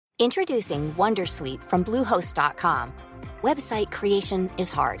Introducing Wondersuite from Bluehost.com. Website creation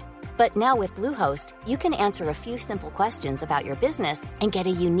is hard, but now with Bluehost, you can answer a few simple questions about your business and get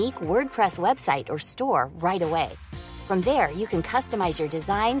a unique WordPress website or store right away. From there, you can customize your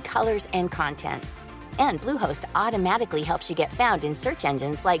design, colors, and content. And Bluehost automatically helps you get found in search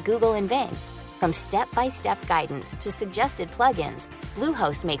engines like Google and Bing. From step-by-step guidance to suggested plugins,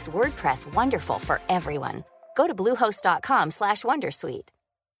 Bluehost makes WordPress wonderful for everyone. Go to bluehost.com/wondersuite.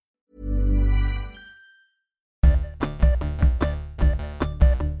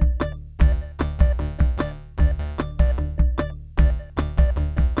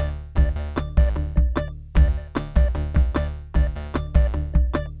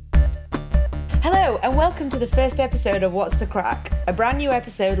 Hello and welcome to the first episode of What's the Crack, a brand new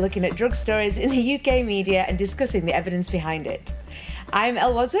episode looking at drug stories in the UK media and discussing the evidence behind it. I'm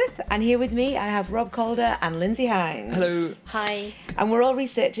Elle Wadsworth, and here with me I have Rob Calder and Lindsay Hines. Hello. Hi. And we're all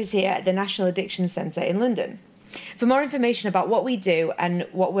researchers here at the National Addiction Centre in London. For more information about what we do and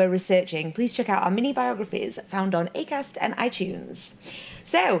what we're researching, please check out our mini biographies found on Acast and iTunes.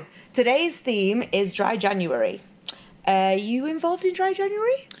 So, today's theme is Dry January. Are you involved in Dry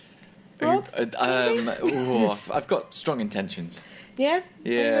January? Rob? I've got strong intentions. Yeah?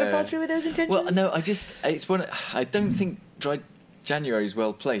 Yeah. Are you going to follow through with those intentions? Well, no, I don't think Dry January is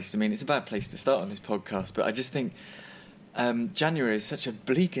well placed. I mean, it's a bad place to start on this podcast, but I just think January is such a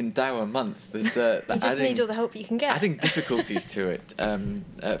bleak and dour month that You just need all the help you can get. Adding difficulties to it,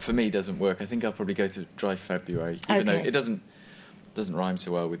 for me, doesn't work. I think I'll probably go to Dry February, even though it doesn't rhyme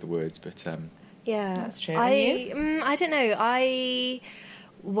so well with the words, but... yeah. That's true. I don't know. I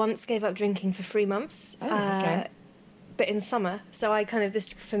once gave up drinking for 3 months. Okay. But in summer. So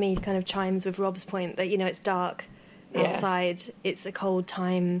this for me kind of chimes with Rob's point that, it's dark outside, it's a cold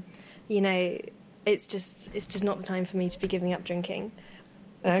time, it's just not the time for me to be giving up drinking.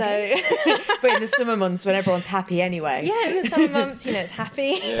 Okay. So, but in the summer months when everyone's happy anyway. yeah, in the summer months, it's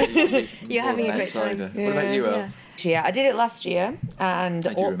happy. Yeah, You're having a great time. What about you, Elle? Yeah, I did it last year, and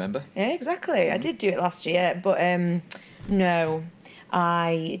I do remember. Yeah, exactly. I did do it last year, but no,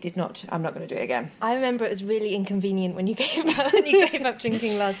 I did not. I'm not going to do it again. I remember it was really inconvenient when you gave up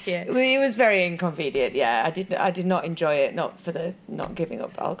drinking last year. It was very inconvenient. Yeah, I did not enjoy it. Not for the not giving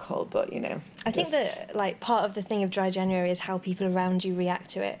up alcohol, but I think that part of the thing of Dry January is how people around you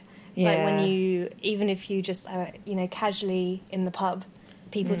react to it. Yeah. Like when even if you just casually in the pub,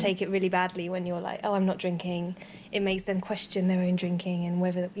 people take it really badly when you're like, oh, I'm not drinking. It makes them question their own drinking and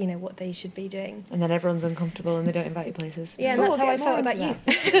whether, what they should be doing. And then everyone's uncomfortable and they don't invite you places. Yeah, and that's how I felt about you.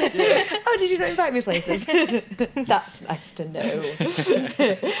 Oh, did you not invite me places? That's nice to know.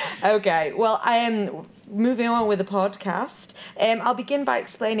 Okay, well, I am moving on with the podcast. I'll begin by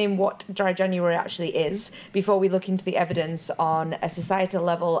explaining what Dry January actually is before we look into the evidence on a societal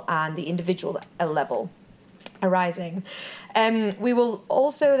level and the individual level arising. We will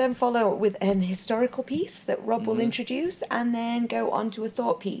also then follow with an historical piece that Rob will introduce, and then go on to a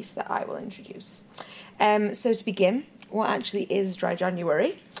thought piece that I will introduce. So to begin, what actually is Dry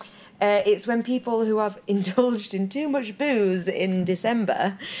January? It's when people who have indulged in too much booze in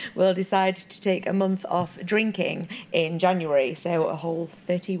December will decide to take a month off drinking in January. So a whole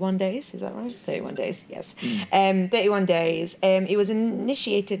 31 days, is that right? 31 days, yes. 31 days. It was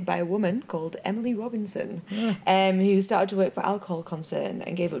initiated by a woman called Emily Robinson, who started to work for Alcohol Concern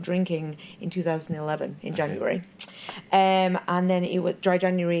and gave up drinking in 2011 in January. And then it was Dry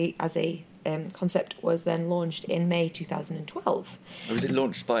January as a concept was then launched in May 2012. Or was it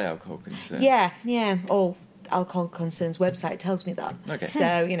launched by Alcohol Concern? Yeah. Oh, Alcohol Concern's website tells me that. Okay.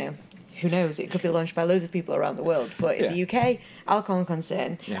 So, who knows? It could be launched by loads of people around the world. But in the UK, Alcohol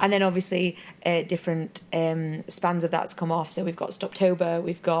Concern. Yeah. And then obviously different spans of that's come off. So we've got Stoptober,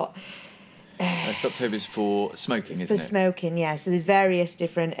 we've got... Stoptober's for smoking, isn't it? For smoking, yeah. So there's various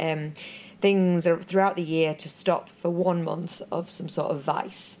different things throughout the year to stop for 1 month of some sort of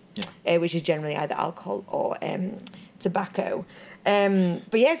vice. Yeah. Which is generally either alcohol or tobacco. But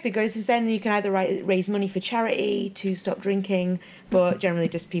yeah, it's been going since then. You can either raise money for charity to stop drinking, but generally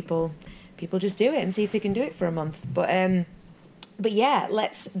just people just do it and see if they can do it for a month. But yeah,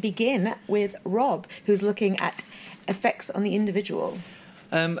 let's begin with Rob, who's looking at effects on the individual.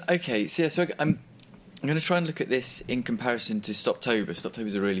 Okay, so I'm going to try and look at this in comparison to Stoptober. Stoptober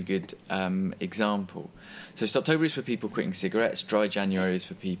is a really good example. So Stoptober is for people quitting cigarettes. Dry January is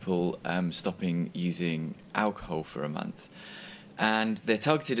for people stopping using alcohol for a month. And they're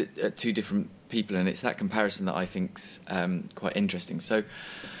targeted at two different people, and it's that comparison that I think's quite interesting. So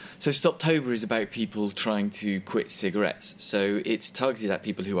Stoptober is about people trying to quit cigarettes. So it's targeted at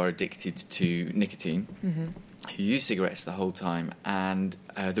people who are addicted to nicotine. who use cigarettes the whole time, and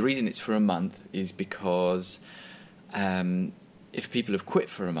the reason it's for a month is because if people have quit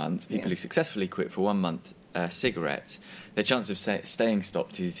for a month, people who successfully quit for 1 month cigarettes, their chance of staying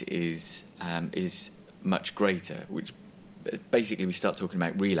stopped is much greater, which basically we start talking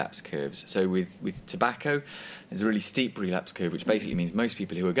about relapse curves. So with tobacco, there's a really steep relapse curve, which basically means most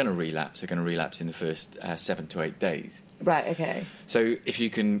people who are going to relapse in the first 7 to 8 days. Right, okay. So if you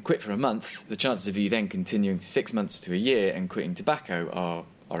can quit for a month, the chances of you then continuing to 6 months to a year and quitting tobacco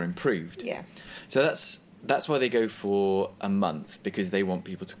are improved. Yeah. So that's why they go for a month, because they want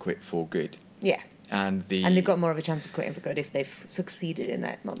people to quit for good. Yeah. And they've got more of a chance of quitting for good if they've succeeded in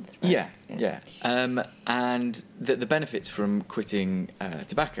that month. Right? Yeah. And the benefits from quitting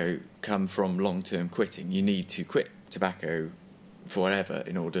tobacco come from long-term quitting. You need to quit tobacco forever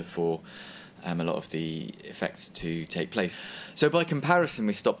in order for a lot of the effects to take place. So by comparison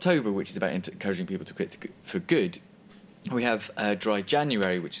with Stoptober, which is about encouraging people to quit for good, we have Dry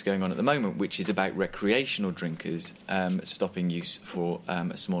January, which is going on at the moment, which is about recreational drinkers stopping use for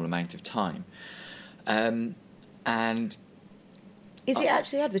a small amount of time. And is it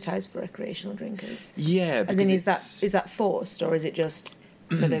actually advertised for recreational drinkers? Yeah. As in, is that forced, or is it just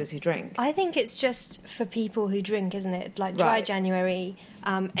for those who drink? I think it's just for people who drink, isn't it? Like Dry January,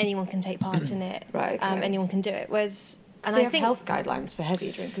 anyone can take part in it. Right. Okay. Anyone can do it. Whereas, and I think health guidelines for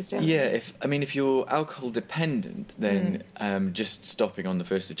heavy drinkers, don't yeah, they? if you're alcohol dependent, then just stopping on the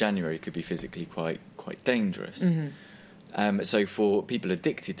 1st of January could be physically quite dangerous. Mm-hmm. So for people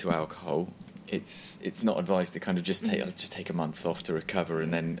addicted to alcohol, it's not advised to kind of just take a month off to recover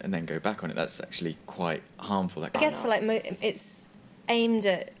and then go back on it. That's actually quite harmful. I guess for it's aimed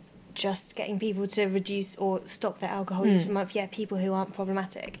at just getting people to reduce or stop their alcohol use for a month. Yeah, people who aren't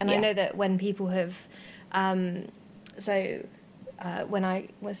problematic. And I know that when people have, some of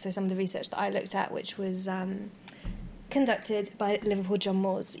the research that I looked at, which was conducted by Liverpool John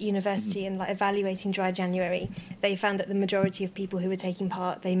Moores University and evaluating Dry January, they found that the majority of people who were taking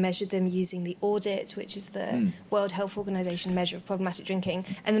part, they measured them using the audit, which is the World Health Organization measure of problematic drinking,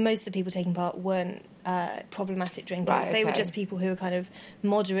 and the most of the people taking part weren't problematic drinkers. Right, okay. They were just people who were kind of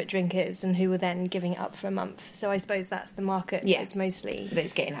moderate drinkers and who were then giving it up for a month. So I suppose that's the market it's mostly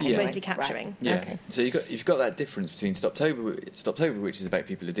capturing. Right. Yeah. Okay. So you've got that difference between Stoptober, which is about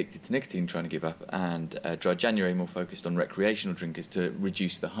people addicted to nicotine trying to give up, and Dry January, more focused on recreational drinkers to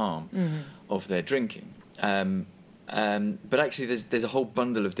reduce the harm of their drinking. But actually, there's a whole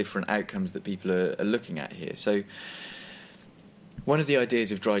bundle of different outcomes that people are looking at here. So one of the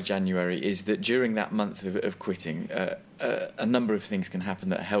ideas of Dry January is that during that month of quitting, a number of things can happen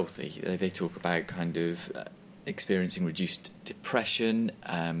that are healthy. They talk about kind of experiencing reduced depression,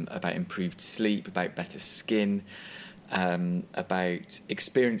 about improved sleep, about better skin, about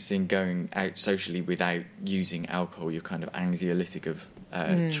experiencing going out socially without using alcohol, your kind of anxiolytic of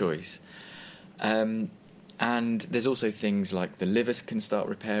choice. And there's also things like the liver can start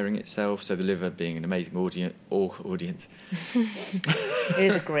repairing itself, so the liver being an amazing audience. It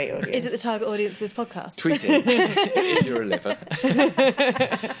is a great audience. Is it the target audience for this podcast? Tweet it if you're a liver.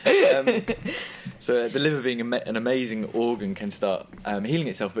 So the liver being an amazing organ can start healing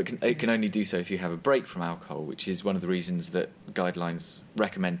itself, but it can only do so if you have a break from alcohol, which is one of the reasons that guidelines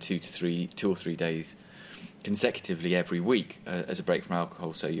recommend 2 or 3 days consecutively every week as a break from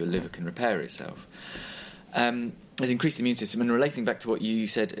alcohol, so your liver can repair itself. There's increased immune system, and relating back to what you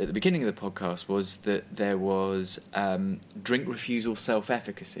said at the beginning of the podcast was that there was drink refusal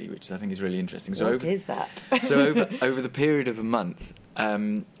self-efficacy, which I think is really interesting. So what is that? So over the period of a month,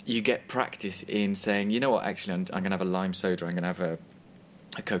 you get practice in saying, you know what, actually I'm going to have a lime soda, I'm going to have a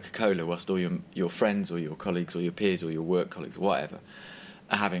Coca-Cola, whilst all your friends or your colleagues or your peers or your work colleagues or whatever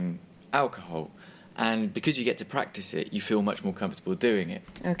are having alcohol. And because you get to practice it, you feel much more comfortable doing it.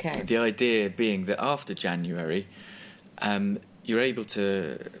 Okay. The idea being that after January, you're able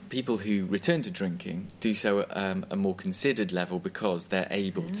to... People who return to drinking do so at a more considered level because they're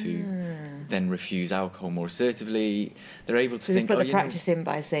able to then refuse alcohol more assertively. They're able to think... So they put the practice in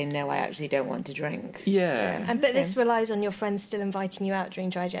by saying, no, I actually don't want to drink. Yeah. But this relies on your friends still inviting you out during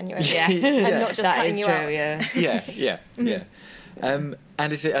Dry January. Yeah. And not just cutting you out. Yeah. And I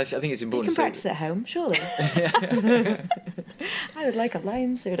think it's important. You can practice at home, surely. I would like a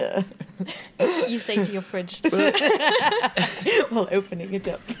lime soda. You say to your fridge while opening it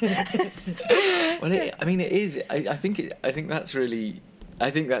up. Well, it is. I think that's really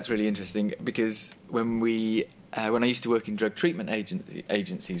interesting, because when I used to work in drug treatment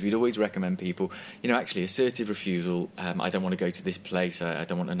agencies, we'd always recommend people, actually assertive refusal. I don't want to go to this place. I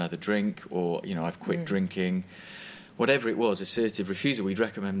don't want another drink, or I've quit drinking. whatever it was, assertive refusal, we'd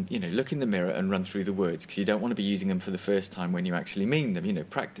recommend, look in the mirror and run through the words, because you don't want to be using them for the first time when you actually mean them,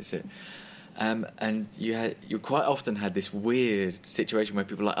 practice it. And you quite often had this weird situation where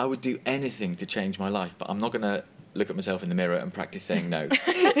people are like, I would do anything to change my life, but I'm not going to look at myself in the mirror and practice saying no.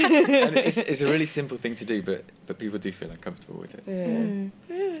 And it's a really simple thing to do, but people do feel uncomfortable with it.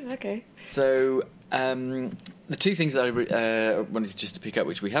 Yeah, okay. So the two things that I wanted just to pick up,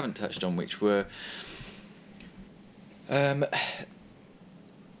 which we haven't touched on, which were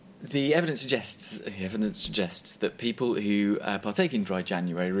the evidence suggests that people who partake in dry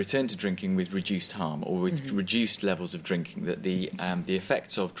January return to drinking with reduced harm or with reduced levels of drinking, that the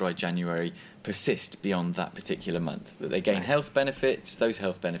effects of dry January persist beyond that particular month, that they gain health benefits, those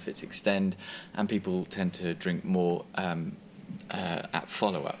health benefits extend, and people tend to drink more at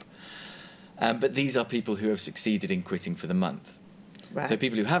follow-up. But these are people who have succeeded in quitting for the month. Right. So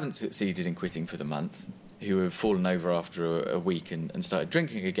people who haven't succeeded in quitting for the month, who have fallen over after a week and started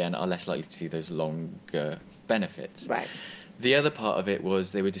drinking again, are less likely to see those longer benefits. Right. The other part of it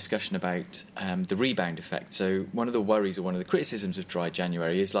was there were discussion about the rebound effect. So one of the worries or one of the criticisms of dry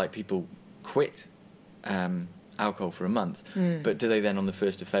January is like people quit alcohol for a month, but do they then on the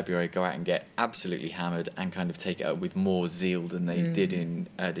 1st of February go out and get absolutely hammered and kind of take it up with more zeal than they did in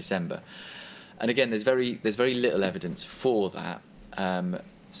December? And again, there's very little evidence for that.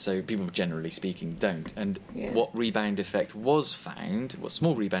 So people, generally speaking, don't. And what small rebound effect was found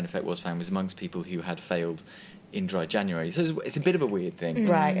was amongst people who had failed in dry January. So it's a bit of a weird thing.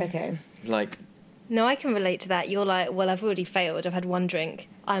 Right, okay. Like... No, I can relate to that. You're like, well, I've already failed. I've had one drink.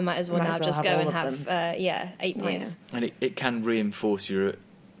 I might as well now just go and have 8 pints. Yeah. And it can reinforce your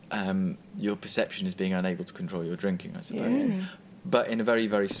perception as being unable to control your drinking, I suppose. Yeah. But in a very,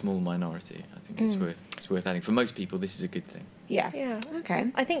 very small minority, I think it's worth adding. For most people, this is a good thing. Yeah. Okay.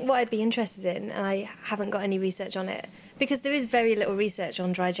 I think what I'd be interested in, and I haven't got any research on it, because there is very little research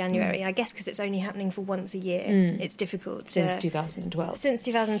on dry January. I guess because it's only happening for once a year, it's difficult. Since 2012. Since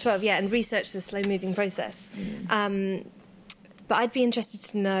 2012, yeah, and research is a slow-moving process. But I'd be interested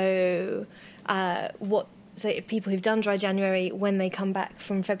to know if people who've done dry January, when they come back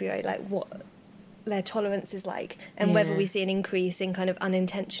from February, like what their tolerance is like, and whether we see an increase in kind of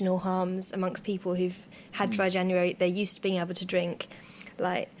unintentional harms amongst people who've had dry January. They're used to being able to drink,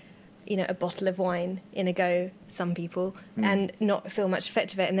 like, a bottle of wine in a go, some people, and not feel much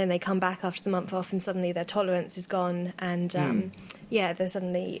effect of it, and then they come back after the month off and suddenly their tolerance is gone, and they're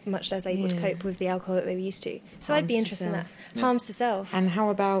suddenly much less able to cope with the alcohol that they were used to. So I'd be interested in that. Harms to self. And how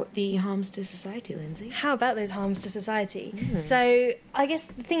about the harms to society, Lindsay? How about those harms to society? So I guess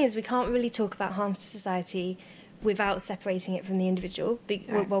the thing is, we can't really talk about harms to society without separating it from the individual,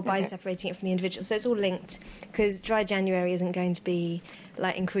 by separating it from the individual. So it's all linked, because dry January isn't going to be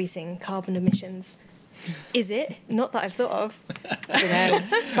like increasing carbon emissions. Is it? Not that I've thought of.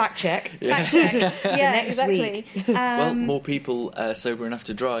 Fact check. Fact check. Yeah, next exactly. week. Well, more people sober enough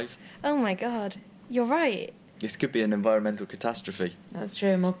to drive. Oh my God, you're right. This could be an environmental catastrophe. That's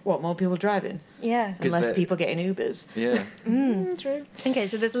true. More people driving? Yeah. And less people getting Ubers. Yeah. True. Okay,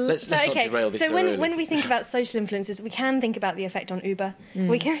 so there's a let's not derail this so early. when we think about social influences, we can think about the effect on Uber.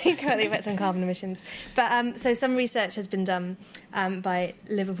 We can think about the effect on carbon emissions. But so some research has been done by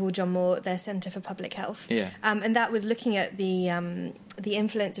Liverpool John Moore, their Centre for Public Health. Yeah. And that was looking at the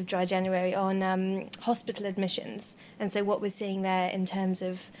influence of dry January on hospital admissions. And so what we're seeing there in terms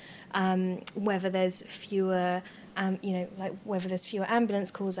of whether there's fewer, whether there's fewer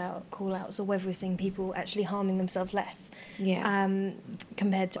ambulance call-outs, or whether we're seing people actually harming themselves less,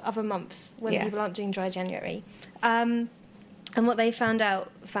 compared to other months when people aren't doing dry January. And what they found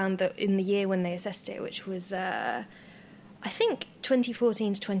that in the year when they assessed it, which was I think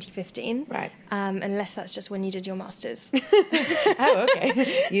 2014 to 2015. Right. Unless that's just when you did your masters. Oh,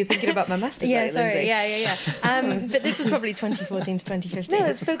 okay. You're thinking about my masters. Yeah, later, sorry. Lindsay. Yeah. But this was probably 2014 to 2015. No,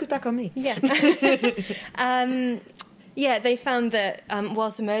 let's focus back on me. Yeah. They found that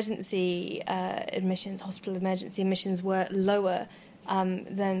whilst emergency admissions, hospital emergency admissions were lower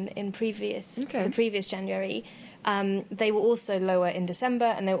than in the previous January, they were also lower in December,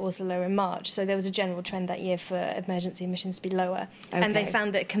 and they were also lower in March. So there was a general trend that year for emergency admissions to be lower. Okay. And they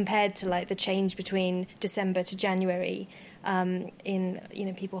found that compared to like the change between December to January,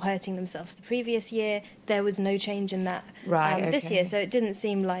 in people hurting themselves the previous year, there was no change in that this year. So it didn't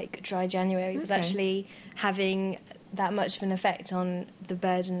seem like dry January was actually having that much of an effect on the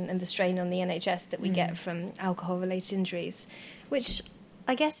burden and the strain on the NHS that we get from alcohol-related injuries, which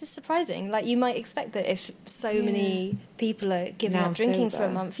I guess is surprising. Like, you might expect that if so many people are giving up drinking for a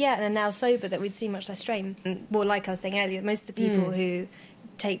month, and are now sober, that we'd see much less strain. Well, like I was saying earlier, most of the people who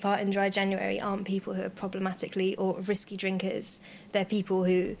take part in Dry January aren't people who are problematically or risky drinkers. They're people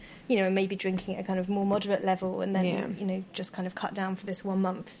who, you know, are maybe drinking at a kind of more moderate level and then, you know, just kind of cut down for this 1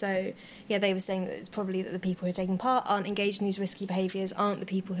 month. So, yeah, they were saying that it's probably that the people who are taking part aren't engaged in these risky behaviours, aren't the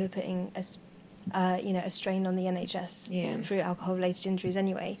people who are putting a strain on the NHS through alcohol-related injuries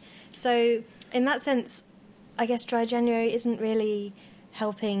anyway. So, in that sense, I guess Dry January isn't really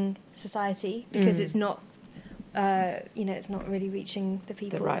helping society because it's not, it's not really reaching the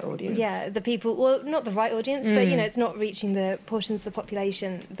people. The right audience. Yeah, the people, well, not the right audience, but, you know, it's not reaching the portions of the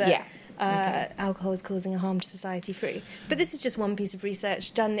population that alcohol is causing a harm to society through. But this is just one piece of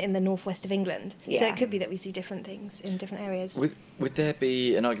research done in the northwest of England. Yeah. So it could be that we see different things in different areas. Would there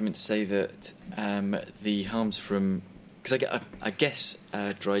be an argument to say that the harms from... Because I guess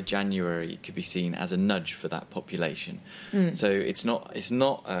Dry January could be seen as a nudge for that population. So it's not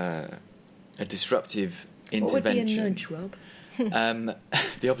a disruptive intervention. What would be a nudge, Rob?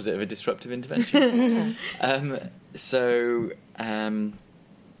 The opposite of a disruptive intervention. So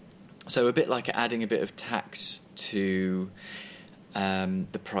a bit like adding a bit of tax to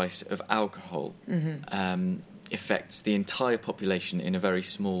the price of alcohol affects the entire population in a very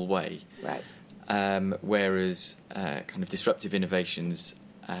small way. Right. Whereas kind of disruptive innovations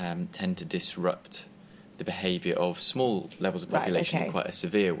tend to disrupt the behaviour of small levels of population in quite a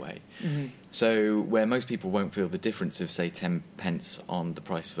severe way. So where most people won't feel the difference of, say, 10 pence on the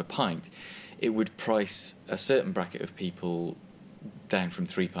price of a pint, it would price a certain bracket of people down from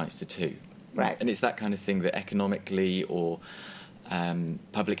 3 pints to 2. Right. And it's that kind of thing that economically or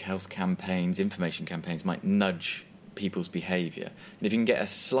public health campaigns, information campaigns might nudge people's behaviour. And if you can get a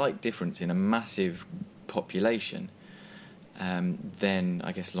slight difference in a massive population, then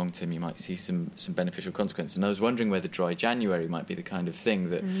I guess long term you might see some beneficial consequences. And I was wondering whether Dry January might be the kind of thing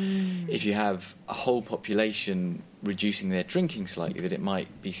that if you have a whole population reducing their drinking slightly, that it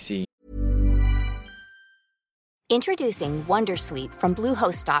might be seen. Introducing Wondersuite from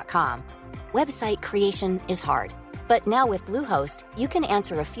Bluehost.com. Website creation is hard, but now with Bluehost, you can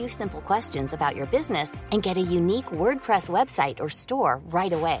answer a few simple questions about your business and get a unique WordPress website or store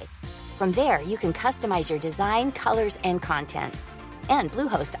right away. From there, you can customize your design, colors, and content. And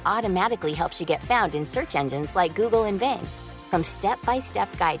Bluehost automatically helps you get found in search engines like Google and Bing. From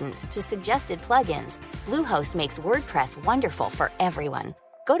step-by-step guidance to suggested plugins, Bluehost makes WordPress wonderful for everyone.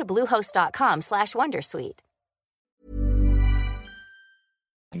 Go to bluehost.com/wondersuite.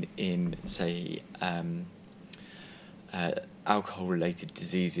 In, say, alcohol-related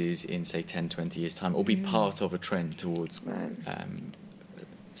diseases in, say, 10, 20 years' time, or be part of a trend towards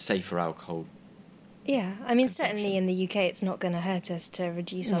safer alcohol. Yeah, I mean, certainly in the UK it's not going to hurt us to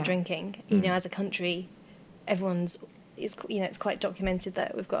reduce our drinking. You know, as a country, it's quite documented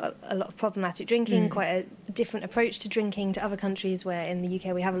that we've got a lot of problematic drinking, quite a different approach to drinking to other countries where in the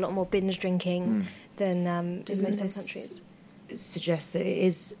UK we have a lot more binge drinking than in most other countries. Suggest that it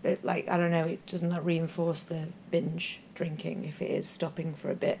is, like, I don't know, doesn't that reinforce the binge drinking if it is stopping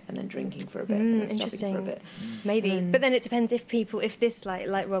for a bit and then drinking for a bit and then stopping for a bit? Maybe. But then it depends if this,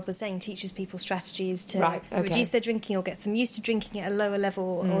 like Rob was saying, teaches people strategies to reduce their drinking or gets them used to drinking at a lower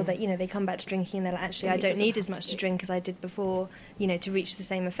level, or that, you know, they come back to drinking and they're like, actually, I don't need as much to drink as I did before, you know, to reach the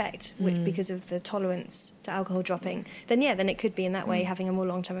same effect because of the tolerance to alcohol dropping, then it could be in that way having a more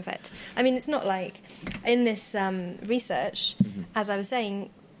long-term effect. I mean, it's not like in this research, as I was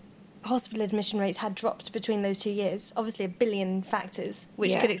saying, hospital admission rates had dropped between those 2 years. Obviously, a billion factors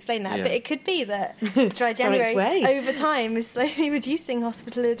which could explain that, but it could be that Dry January over time is slowly reducing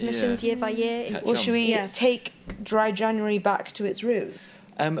hospital admissions year by year. Or should we take Dry January back to its roots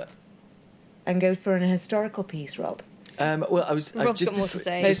and go for an historical piece, Rob? Rob's got more to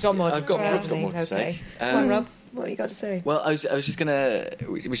say. Rob's got more to say. Come on, Rob, what have you got to say? Well, I was just going to,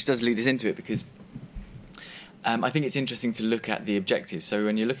 which does lead us into it, because I think it's interesting to look at the objectives. So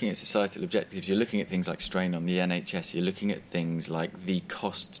when you're looking at societal objectives, you're looking at things like strain on the NHS, you're looking at things like the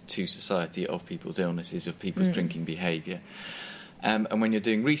cost to society of people's illnesses, of people's drinking behaviour. And when you're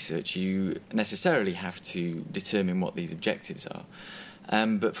doing research, you necessarily have to determine what these objectives are.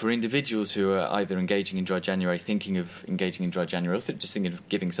 But for individuals who are either engaging in Dry January, thinking of engaging in Dry January, or just thinking of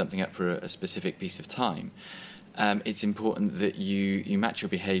giving something up for a specific piece of time, it's important that you match your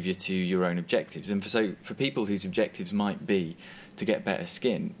behaviour to your own objectives. And for people whose objectives might be to get better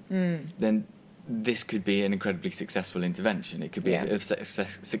skin, then this could be an incredibly successful intervention. It could be a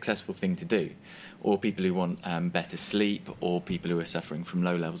successful thing to do. Or people who want better sleep, or people who are suffering from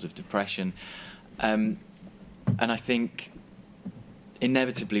low levels of depression. And I think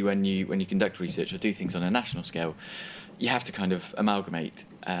inevitably when you conduct research or do things on a national scale, you have to kind of amalgamate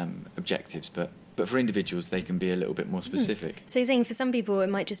objectives. But but for individuals, they can be a little bit more specific. So you're saying for some people, it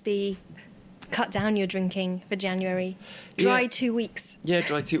might just be cut down your drinking for January. Dry 2 weeks. Yeah,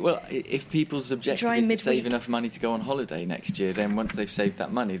 dry 2. Well, if people's objective Dry is to midweek. save enough money to go on holiday next year, then once they've saved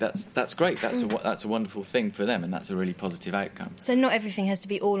that money, that's great. That's a wonderful thing for them, and that's a really positive outcome. So not everything has to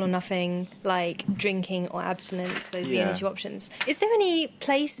be all or nothing, like drinking or abstinence. Those are the only two options. Is there any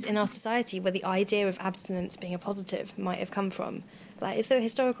place in our society where the idea of abstinence being a positive might have come from? Like, is there a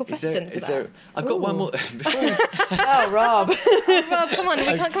historical precedent for that? I've got one more. Oh, Rob. Rob, come on, we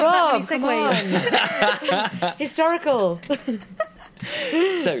can't come with that many segues. Historical.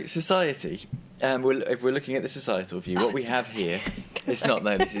 So, society. If we're looking at the societal view, what we have here, it's not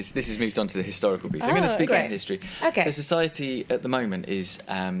no. This is moved on to the historical piece. I'm going to speak about history. Okay. So, society at the moment is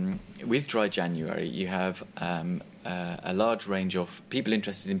with Dry January. You have a large range of people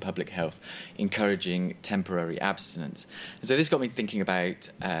interested in public health encouraging temporary abstinence, and so this got me thinking about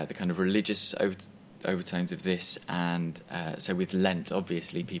the kind of religious overtones of this, and so with Lent,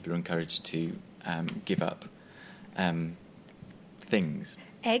 obviously, people are encouraged to give up things.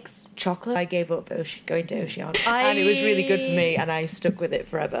 Eggs. Chocolate. I gave up going to Oceania. And it was really good for me, and I stuck with it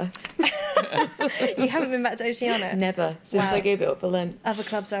forever. You haven't been back to Oceania? Never, since I gave it up for Lent. Other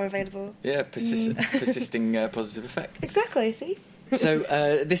clubs are available. Yeah, persisting positive effects. Exactly, see? So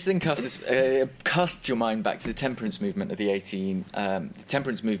this then casts your mind back to the temperance movement of the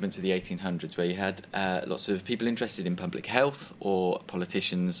 1800s, where you had lots of people interested in public health, or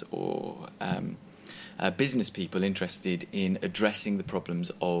politicians, or business people interested in addressing the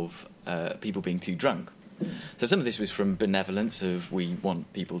problems of people being too drunk. So some of this was from benevolence of we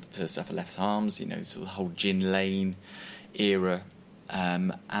want people to suffer less harms, sort of the whole gin lane era.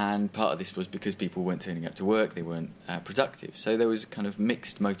 And part of this was because people weren't turning up to work, they weren't productive. So there was kind of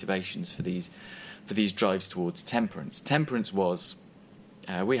mixed motivations for these drives towards temperance. Temperance was,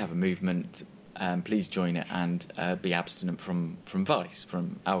 we have a movement, please join it and be abstinent from vice,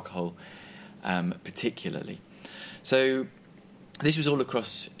 from alcohol particularly. So this was all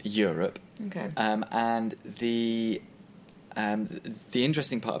across Europe. Okay. And the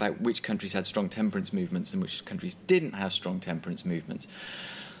interesting part about which countries had strong temperance movements and which countries didn't have strong temperance movements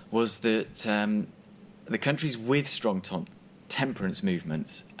was that the countries with strong temperance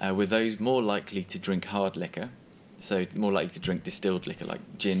movements were those more likely to drink hard liquor, so more likely to drink distilled liquor like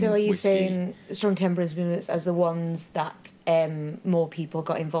gin, So are you whiskey. saying strong temperance movements as the ones that more people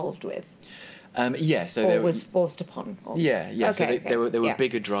got involved with? Yeah, so or was forced upon? Almost? Yeah. Okay, so there were yeah.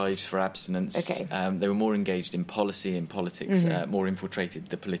 bigger drives for abstinence. Okay. They were more engaged in policy and politics, more infiltrated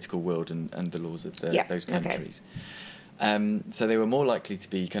the political world and the laws of those countries. So they were more likely to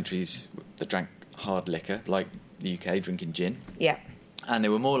be countries that drank hard liquor, like the UK, drinking gin. Yeah. And they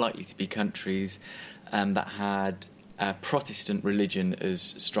were more likely to be countries that had Protestant religion as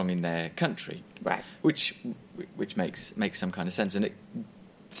strong in their country. Right. Which makes some kind of sense, and it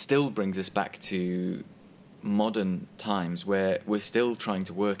still brings us back to modern times where we're still trying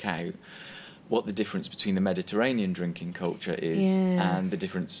to work out what the difference between the Mediterranean drinking culture is and the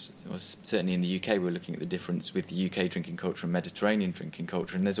difference, well, certainly in the UK we're looking at the difference with the UK drinking culture and Mediterranean drinking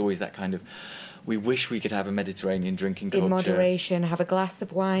culture, and there's always that kind of, we wish we could have a Mediterranean drinking culture. In moderation, have a glass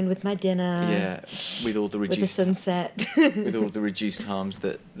of wine with my dinner. Yeah, with all the reduced... With the sunset. with all the reduced harms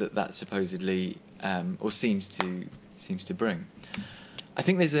that supposedly, or seems to bring. I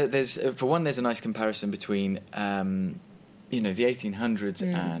think there's for one, there's a nice comparison between the 1800s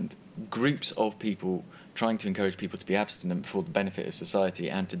and groups of people trying to encourage people to be abstinent for the benefit of society,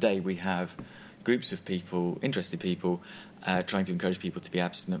 and today we have groups of people, interested people, trying to encourage people to be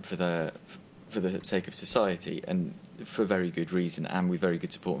abstinent for the sake of society, and for very good reason, and with very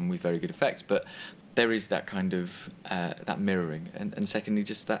good support and with very good effects. But there is that kind of that mirroring, and secondly,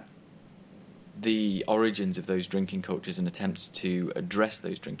 just that the origins of those drinking cultures and attempts to address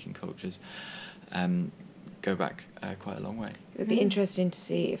those drinking cultures go back quite a long way. It would be interesting to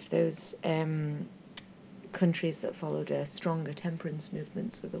see if those countries that followed a stronger temperance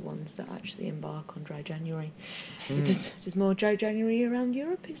movements are the ones that actually embark on Dry January. Does more Dry January around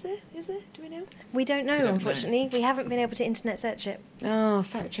Europe, is there? Do we know? We don't know, unfortunately. We haven't been able to internet search it. Oh,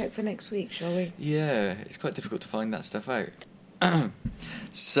 fact check for next week, shall we? Yeah, it's quite difficult to find that stuff out.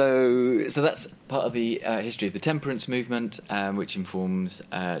 So that's part of the history of the temperance movement, which informs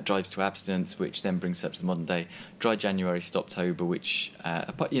drives to abstinence, which then brings us up to the modern day. Dry January, Stoptober, which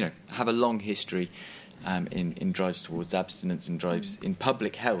have a long history in drives towards abstinence and drives in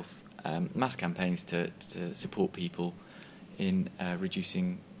public health, mass campaigns to support people in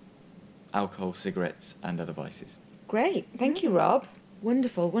reducing alcohol, cigarettes, and other vices. Great, thank you, Rob.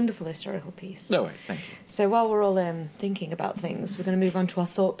 Wonderful, wonderful historical piece. No worries, thank you. So while we're all thinking about things, we're going to move on to our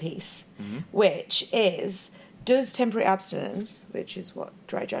thought piece, which is, does temporary abstinence, which is what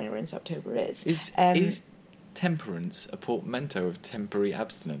dry January and October is temperance a portmanteau of temporary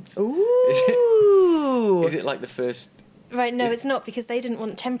abstinence? Ooh! Is it like the first... Right, no, it's not, because they didn't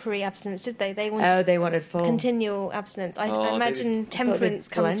want temporary abstinence, did they? They wanted full continual abstinence. I imagine temperance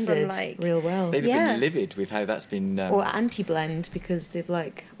comes from like real well. They've been livid with how that's been... or anti-blend, because they've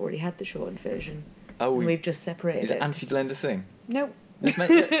already had the shortened version. Oh, and we've just separated is it. Is anti-blend a thing? No.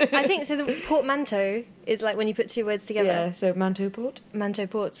 I think so. The portmanteau is like when you put two words together. Yeah, so manteau port. Manteau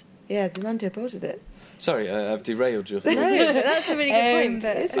port. Yeah, the manteau port of it. Sorry, I've derailed your thought. That's a really good point.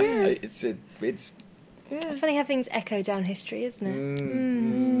 But It's it's funny how things echo down history, isn't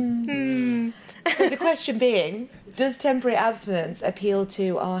it? So the question being, does temporary abstinence appeal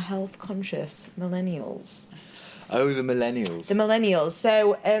to our health-conscious millennials? Oh, the millennials. The millennials.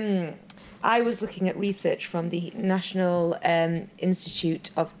 So I was looking at research from the National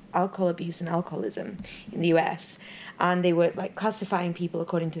Institute of Alcohol Abuse and Alcoholism in the US, and they were classifying people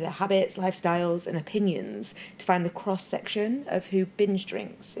according to their habits, lifestyles and opinions to find the cross-section of who binge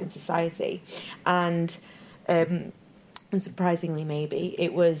drinks in society. And unsurprisingly, maybe,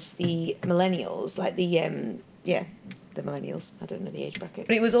 it was the millennials, the millennials, I don't know the age bracket.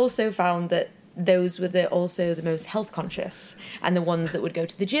 But it was also found that those were also the most health conscious, and the ones that would go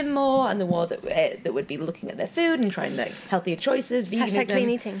to the gym more, and the one that would be looking at their food and trying healthier choices. Veganism. #clean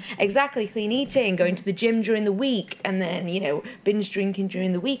eating. Exactly, clean eating, going to the gym during the week, and then binge drinking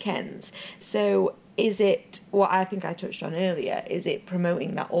during the weekends. So is it what I think I touched on earlier? Is it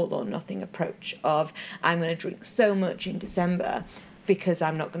promoting that all or nothing approach of I'm going to drink so much in December because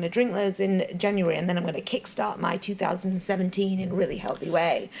I'm not going to drink loads in January, and then I'm going to kickstart my 2017 in a really healthy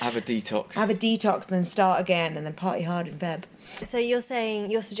way. Have a detox, and then start again, and then party hard in Feb. So you're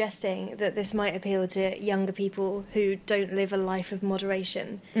suggesting that this might appeal to younger people who don't live a life of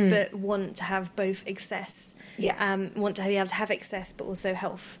moderation, but want to have both excess, want to be able to have excess, but also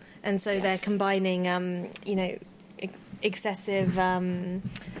health, and so they're combining, excessive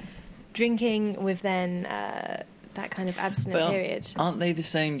drinking with then. That kind of abstinent period. Aren't they the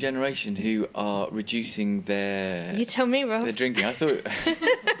same generation who are reducing their... You tell me, Rob. Their drinking. I thought...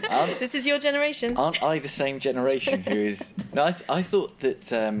 This is your generation. Aren't I the same generation who is... No, I thought that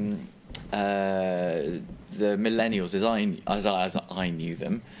the millennials, as I knew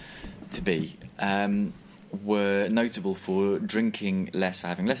them to be, were notable for drinking less, for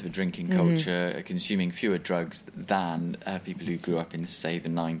having less of a drinking culture, consuming fewer drugs than people who grew up in, say, the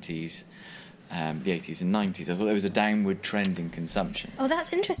 90s. The 80s and 90s. I thought there was a downward trend in consumption. Oh,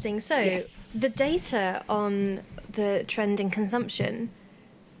 that's interesting. So the data on the trend in consumption...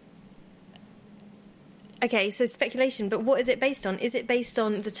 Okay, so speculation, but what is it based on? Is it based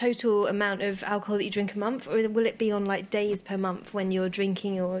on the total amount of alcohol that you drink a month, or will it be on days per month when you're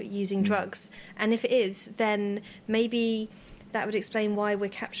drinking or using drugs? And if it is, then maybe... that would explain why we're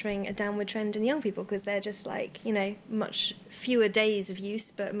capturing a downward trend in young people, because they're just much fewer days of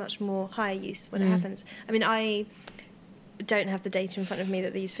use, but much more higher use when it happens. I mean, I don't have the data in front of me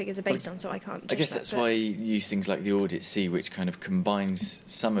that these figures are based on, so I can't judge I guess that's why you use things like the Audit C, which kind of combines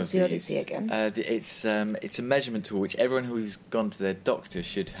some of these. The Audit C again? It's a measurement tool which everyone who's gone to their doctor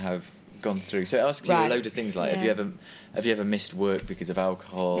should have gone through. So it asks you a load of things like, have you ever missed work because of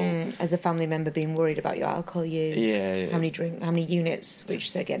alcohol? As a family member being worried about your alcohol use? Yeah. How many units?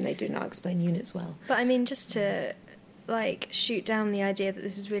 Which, again, they do not explain units well. But I mean, just to shoot down the idea that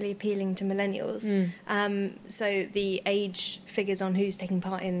this is really appealing to millennials. So the age figures on who's taking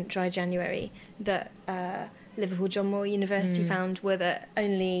part in Dry January that Liverpool John Moore University found were that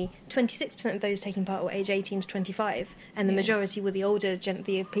only 26% of those taking part were age 18 to 25, and the majority were the older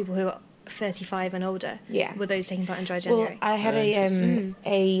the people who are 35 and older. Were those taking part in Dry January. Well, I had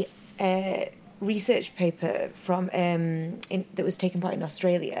a research paper from that was taken part in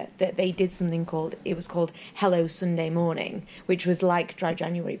Australia, that they did something called Hello Sunday Morning, which was like Dry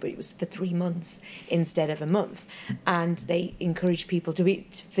January, but it was for 3 months instead of a month, and they encouraged people to be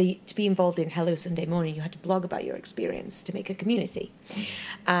involved in Hello Sunday Morning. You had to blog about your experience to make a community,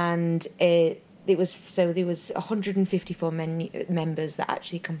 and there was 154 members that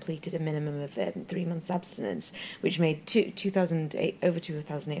actually completed a minimum of 3 months abstinence, which made over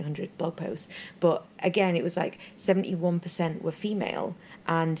 2,800 blog posts. But again, it was 71% were female,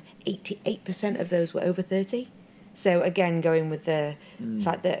 and 88% of those were over 30. So again, going with the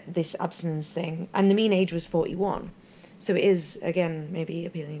fact that this abstinence thing, and the mean age was 41. So it is, again, maybe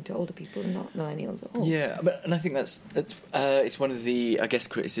appealing to older people and not millennials at all. Yeah, and I think that's it's one of the, I guess,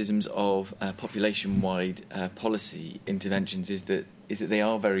 criticisms of population-wide policy interventions is that they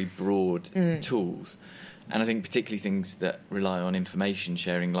are very broad tools, and I think particularly things that rely on information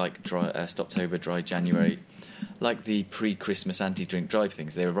sharing, like Stoptober, Dry January, like the pre-Christmas anti-drink drive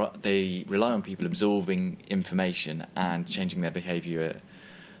things. They rely on people absorbing information and changing their behaviour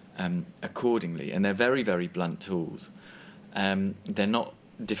accordingly, and they're very, very blunt tools. They're not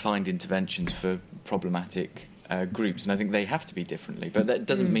defined interventions for problematic groups, and I think they have to be differently. But that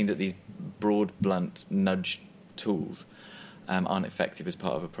doesn't mean that these broad, blunt nudge tools aren't effective as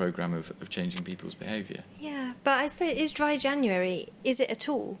part of a programme of changing people's behaviour. Yeah, but I suppose, is Dry January, is it a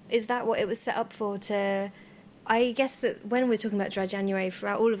tool? Is that what it was set up for? I guess that when we're talking about Dry January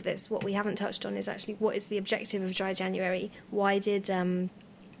throughout all of this, what we haven't touched on is actually what is the objective of Dry January? Why did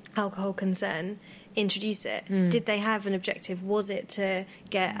Alcohol Concern introduce it? Did they have an objective? Was it to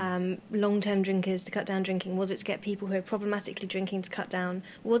get long-term drinkers to cut down drinking? Was it to get people who are problematically drinking to cut down?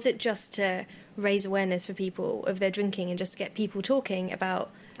 Was it just to raise awareness for people of their drinking and just to get people talking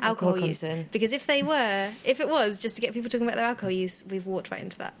about alcohol use? Concern. Because if it was just to get people talking about their alcohol use, we've walked right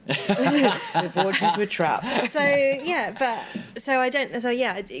into that. We've walked into a trap. I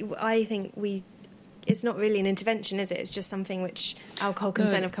think it's not really an intervention, is it? It's just something which Alcohol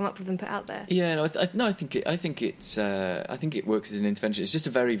Concern have come up with and put out there. Yeah, I think it works as an intervention. It's just a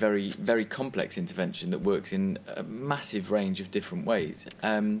very, very, very complex intervention that works in a massive range of different ways.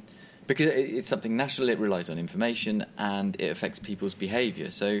 Because it's something national, it relies on information, and it affects people's behaviour.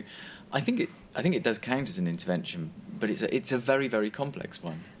 So, I think it does count as an intervention, but it's a very, very complex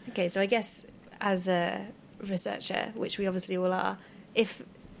one. Okay, so I guess as a researcher, which we obviously all are, if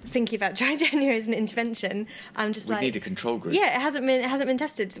thinking about Dry January as an intervention, I'm just we need a control group. Yeah, it hasn't been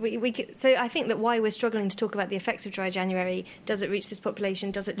tested. So I think that why we're struggling to talk about the effects of Dry January, does it reach this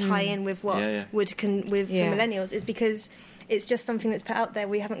population? Does it tie in with what for millennials? Is because it's just something that's put out there.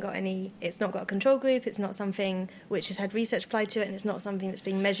 We haven't got any. It's not got a control group. It's not something which has had research applied to it, and it's not something that's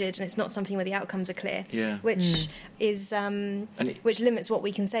being measured, and it's not something where the outcomes are clear. Yeah. Which is which limits what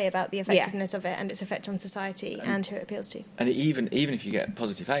we can say about the effectiveness of it and its effect on society and who it appeals to. And even if you get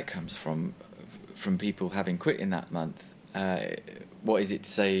positive outcomes from people having quit in that month, what is it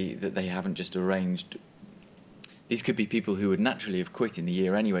to say that they haven't just arranged? These could be people who would naturally have quit in the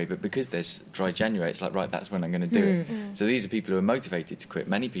year anyway, but because there's Dry January, it's like, right, that's when I'm going to do it. So these are people who are motivated to quit.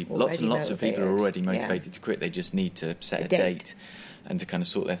 Many people, lots and lots of people are already motivated to quit. They just need to set a date and to kind of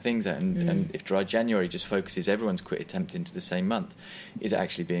sort their things out. And if Dry January just focuses everyone's quit attempt into the same month, is it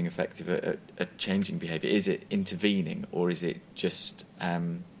actually being effective at changing behaviour? Is it intervening, or is it just...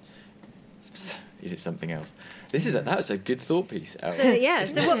 is it something else? That was a good thought piece, Aaron.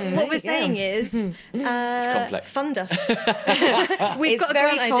 So what we're saying is, it's complex. Fund us. It's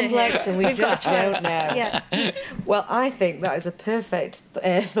very complex, and we just don't know. Yeah. Well, I think that is a perfect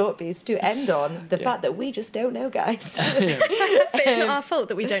thought piece to end on. The fact that we just don't know, guys. But it's not our fault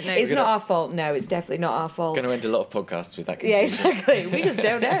that we don't know. It's not our fault. No, it's definitely not our fault. Going to end a lot of podcasts with that. Yeah, exactly. We just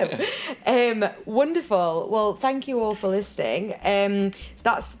don't know. Wonderful. Well, thank you all for listening.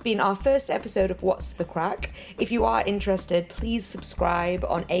 That's been our first episode of What's the Crack. If you are interested, please subscribe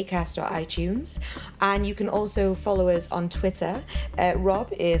on Acast or iTunes. And you can also follow us on Twitter.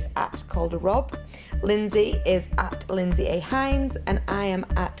 Rob is at CalderRob. Lindsay is at Lindsay A. Hines. And I am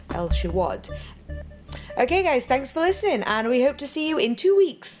at El Shawad. Okay, guys, thanks for listening. And we hope to see you in 2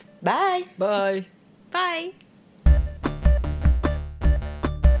 weeks. Bye. Bye. Bye.